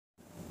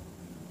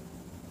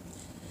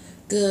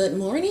Good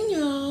morning,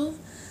 y'all.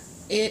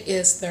 It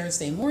is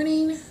Thursday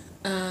morning.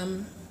 I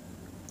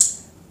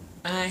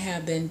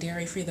have been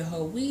dairy free the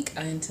whole week.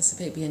 I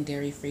anticipate being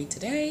dairy free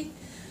today.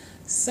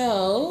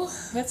 So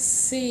let's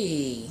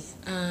see.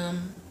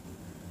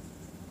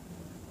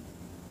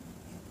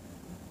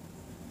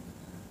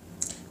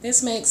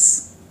 This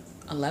makes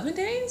 11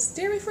 days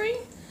dairy free.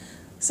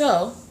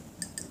 So,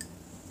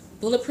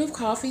 bulletproof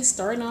coffee,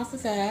 starting off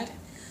with that.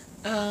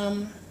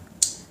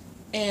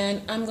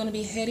 And I'm going to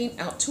be heading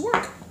out to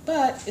work.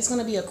 But it's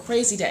going to be a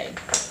crazy day.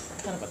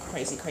 Kind of a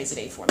crazy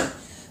day for me.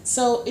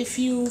 So if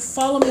you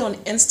follow me on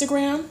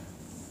Instagram,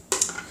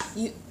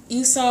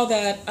 you saw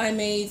that I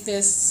made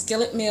this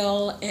skillet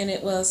meal, and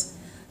it was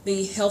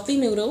the healthy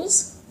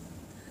noodles,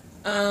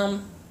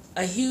 a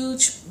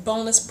huge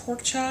boneless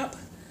pork chop,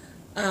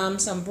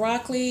 some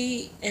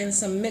broccoli, and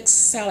some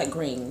mixed salad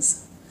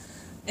greens.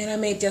 And I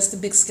made just a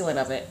big skillet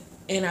of it.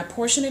 And I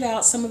portioned it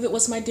out. Some of it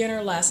was my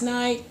dinner last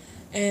night,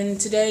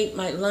 and today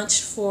my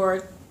lunch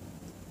for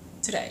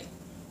today.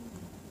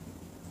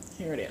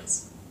 Here it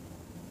is.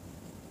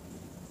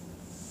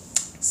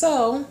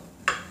 So,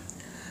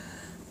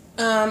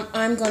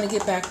 I'm going to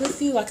get back with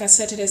you. Like I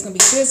said, today's going to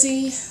be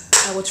busy.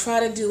 I will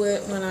try to do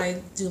it when I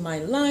do my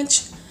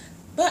lunch,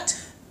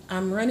 but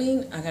I'm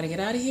running. I got to get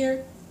out of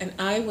here, and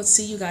I will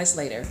see you guys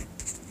later.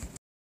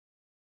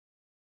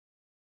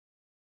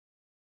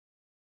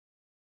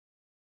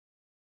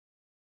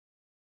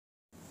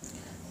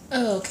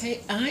 Okay,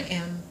 I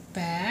am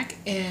back,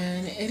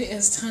 and it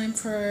is time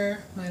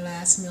for my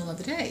last meal of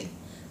the day.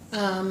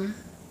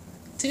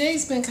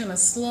 Today's been kind of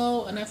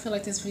slow, and I feel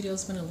like this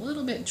video's been a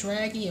little bit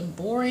draggy and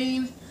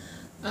boring.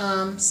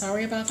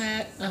 Sorry about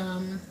that.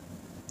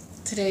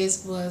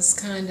 Today's was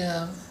kind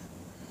of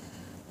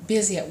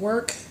busy at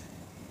work.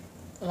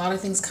 A lot of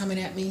things coming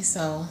at me,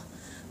 so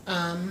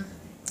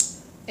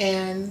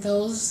and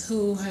those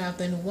who have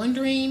been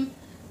wondering,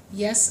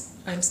 yes,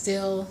 I'm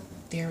still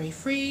dairy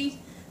free.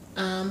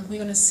 We're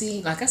gonna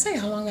see, like I say,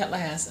 how long that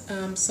lasts.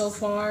 So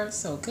far,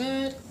 so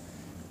good.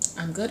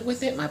 I'm good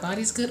with it. My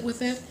body's good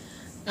with it.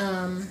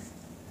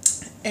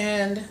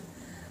 And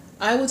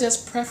I will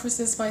just preface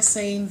this by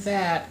saying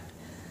that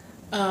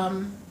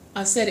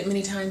I've said it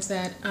many times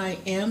that I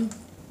am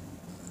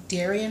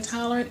dairy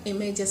intolerant. It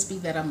may just be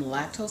that I'm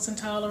lactose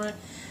intolerant.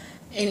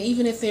 And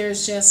even if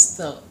there's just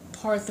the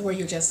part where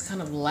you're just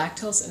kind of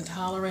lactose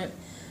intolerant,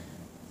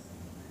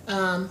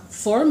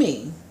 for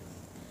me,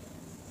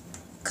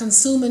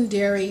 consuming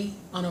dairy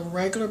on a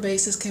regular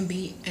basis can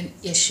be an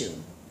issue.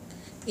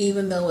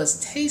 Even though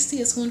it's tasty,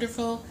 it's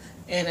wonderful.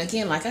 And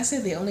again, like I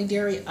said, the only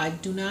dairy I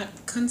do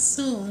not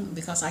consume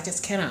because I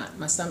just cannot.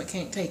 My stomach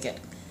can't take it.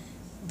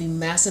 Be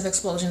massive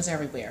explosions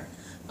everywhere.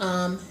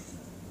 The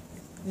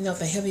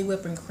heavy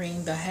whipping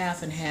cream, the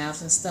half and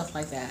halves and stuff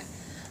like that.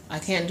 I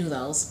can't do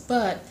those,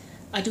 but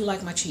I do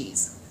like my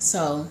cheese.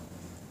 So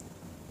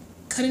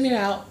cutting it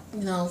out,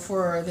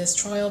 for this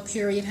trial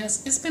period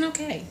it's been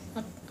okay.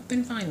 I've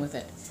been fine with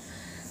it.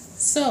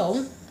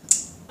 So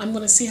I'm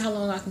going to see how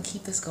long I can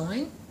keep this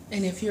going.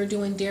 And if you're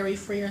doing dairy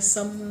free or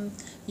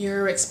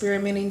you're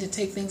experimenting to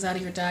take things out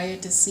of your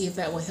diet to see if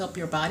that will help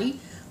your body,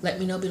 let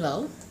me know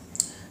below.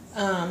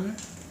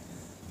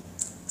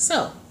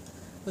 So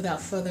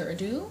without further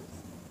ado,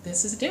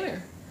 this is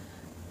dinner.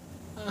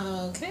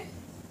 Okay.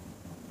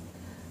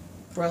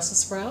 Brussels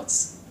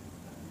sprouts.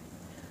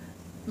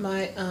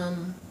 My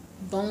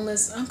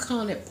boneless, I'm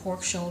calling it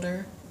pork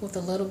shoulder with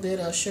a little bit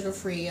of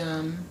sugar-free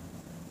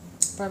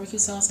barbecue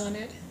sauce on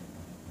it.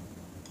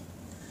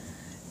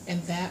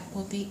 And that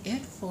will be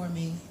it for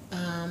me.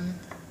 I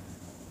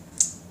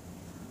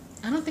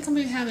don't think I'm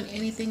going to be having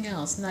anything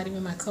else, not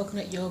even my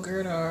coconut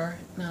yogurt or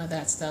none of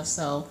that stuff.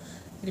 So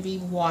it'll be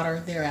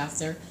water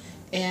thereafter.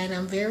 And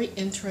I'm very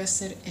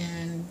interested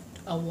in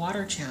a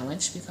water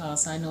challenge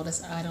because I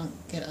notice I don't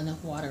get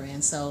enough water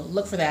in. So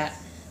look for that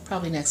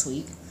probably next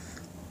week.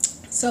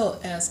 So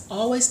as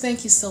always,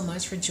 thank you so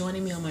much for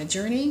joining me on my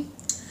journey.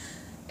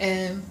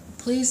 And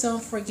please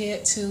don't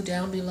forget to,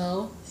 down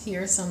below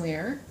here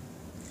somewhere,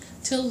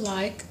 to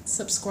like,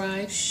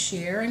 subscribe,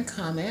 share, and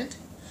comment.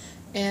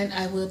 And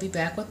I will be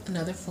back with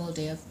another full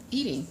day of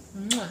eating.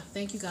 Mwah.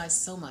 Thank you guys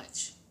so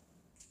much.